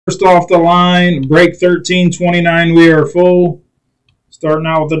First off the line, break 1329, we are full. Starting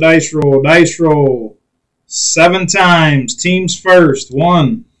out with the dice roll. Dice roll 7 times. Teams first.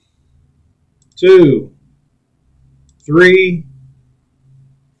 1, 2, 3,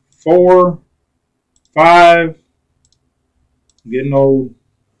 4, 5. I'm getting old.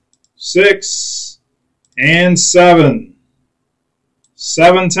 6 and 7.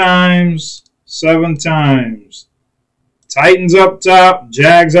 7 times. 7 times. Titans up top,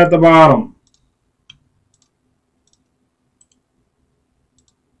 Jags at the bottom.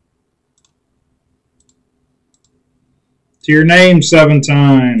 To your name 7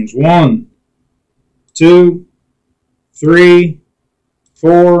 times. 1, 2, 3,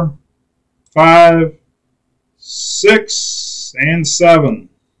 4, 5, 6, and 7.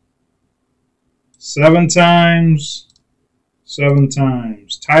 7 times. 7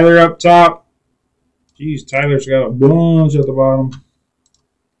 times. Tyler up top. Geez, Tyler's got a bunch at the bottom.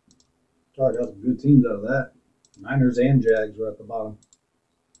 Tyler got some good teams out of that. Niners and Jags were at the bottom.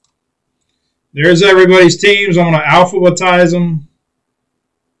 There's everybody's teams. I'm going to alphabetize them,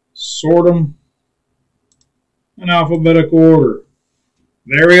 sort them in alphabetical order.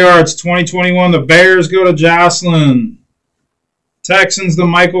 There we are. It's 2021. The Bears go to Jocelyn. Texans to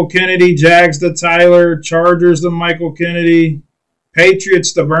Michael Kennedy. Jags to Tyler. Chargers to Michael Kennedy.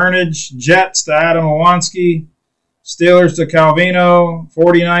 Patriots to Burnage. Jets to Adam Owanski. Steelers to Calvino.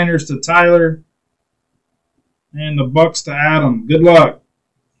 49ers to Tyler. And the Bucks to Adam. Good luck.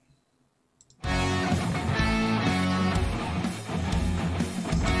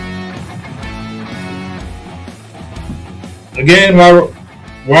 Again, while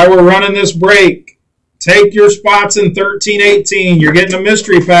we're running this break, take your spots in 13-18. You're getting a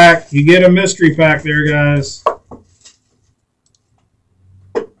mystery pack. You get a mystery pack there, guys.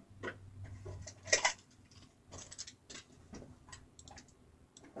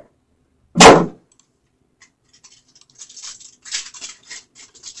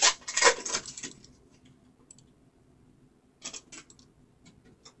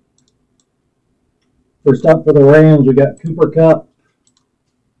 First up for the Rams, we got Cooper Kupp.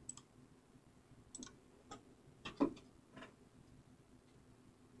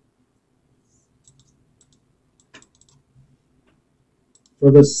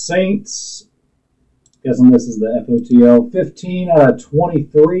 For the Saints, guessing this is the FOTL, 15 out of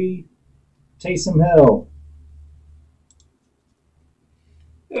 23, Taysom Hill.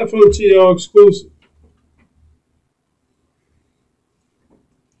 FOTL exclusive.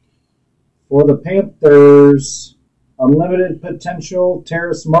 For the Panthers, unlimited potential,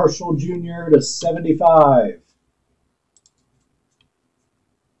 Terrace Marshall Jr. to 75.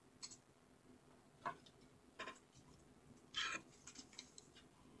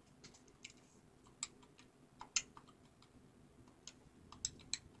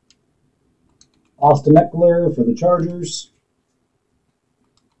 Austin Eckler for the Chargers.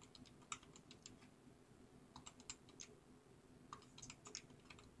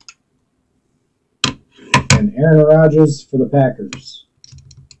 And Aaron Rodgers for the Packers.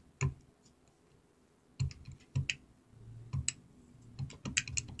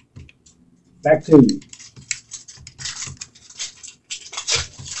 Back to you.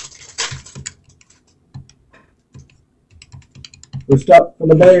 First up for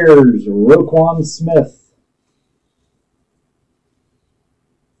the Bears, Roquan Smith.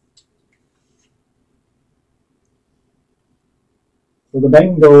 For the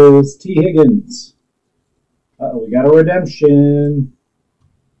Bengals, T. Higgins. Uh-oh, we got a redemption.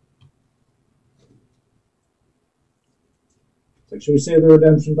 So should we save the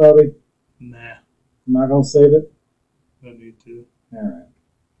redemption, Bobby? Nah. I'm not going to save it? Don't need to. All right.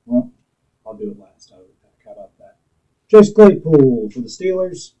 Well, I'll do it last. How about that? Chase Claypool for the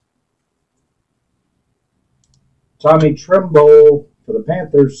Steelers. Tommy Tremble for the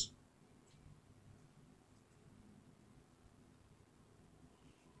Panthers.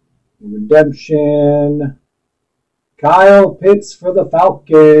 Redemption. Kyle Pitts for the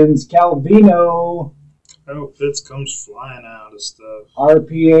Falcons. Calvino. Kyle Pitts comes flying out of stuff.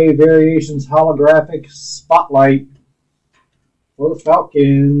 RPA Variations Holographic Spotlight for the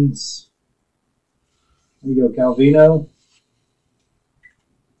Falcons. There you go, Calvino.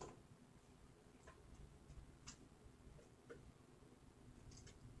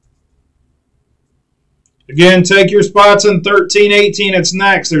 Again, take your spots in 13-18. It's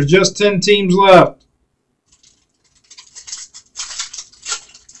next. There's just 10 teams left.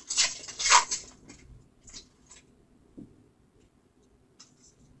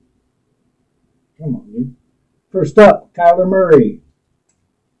 Come on, you. First up, Kyler Murray.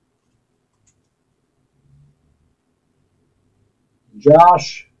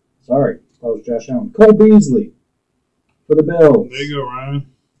 Josh sorry. That was Josh Allen. Cole Beasley for the Bills. There you go, Ryan.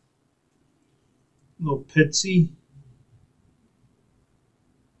 Little Pitsy.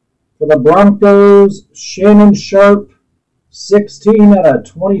 For the Broncos, Shannon Sharp, 16 out of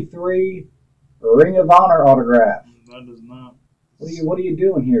 23. Ring of Honor autograph. That does not. What are you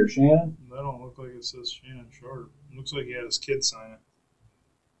doing here, Shannon? That don't look like it says Shannon Sharp. It looks like he had his kid sign it.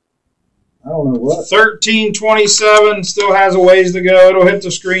 I don't know what. 1327 still has a ways to go. It'll hit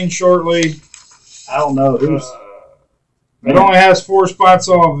the screen shortly. I don't know who's. It only has 4 spots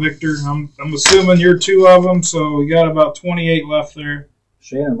off, Victor. I'm assuming you're 2 of them, so we got about 28 left there.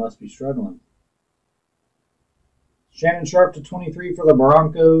 Shannon must be struggling. Shannon Sharp to 23 for the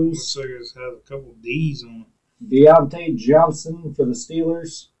Broncos. Looks like it has a couple D's on it. Deontay Johnson for the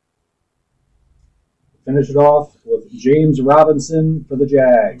Steelers. Finish it off with James Robinson for the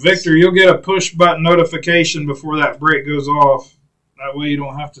Jags. Victor, you'll get a push button notification before that break goes off. That way you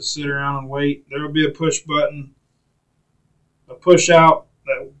don't have to sit around and wait. There will be a push button, a push out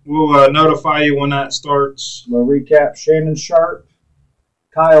that will notify you when that starts. We'll recap Shannon Sharp,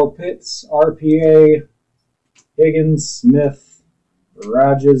 Kyle Pitts, RPA, Higgins, Smith,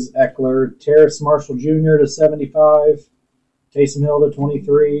 Rajes, Eckler, Terrace Marshall Jr. to 75, Taysom Hill to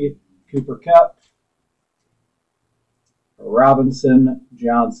 23, Cooper Kupp, Robinson,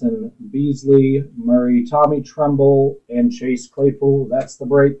 Johnson, Beasley, Murray, Tommy Tremble, and Chase Claypool. That's the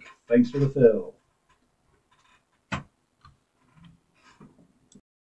break. Thanks for the fill.